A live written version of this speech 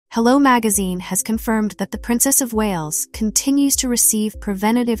Hello Magazine has confirmed that the Princess of Wales continues to receive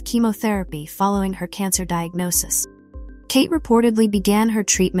preventative chemotherapy following her cancer diagnosis. Kate reportedly began her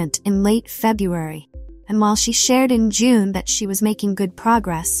treatment in late February, and while she shared in June that she was making good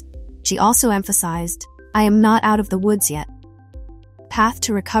progress, she also emphasized, "I am not out of the woods yet." The path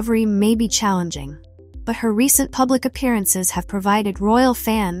to recovery may be challenging, but her recent public appearances have provided royal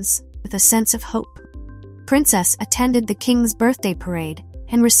fans with a sense of hope. Princess attended the King's birthday parade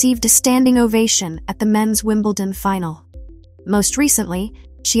and received a standing ovation at the men's Wimbledon final. Most recently,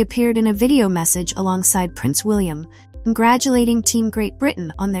 she appeared in a video message alongside Prince William, congratulating Team Great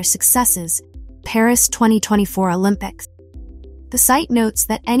Britain on their successes at Paris 2024 Olympics. The site notes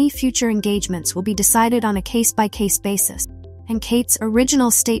that any future engagements will be decided on a case-by-case basis, and Kate's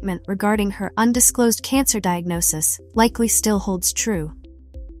original statement regarding her undisclosed cancer diagnosis likely still holds true.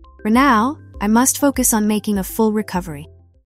 For now, I must focus on making a full recovery.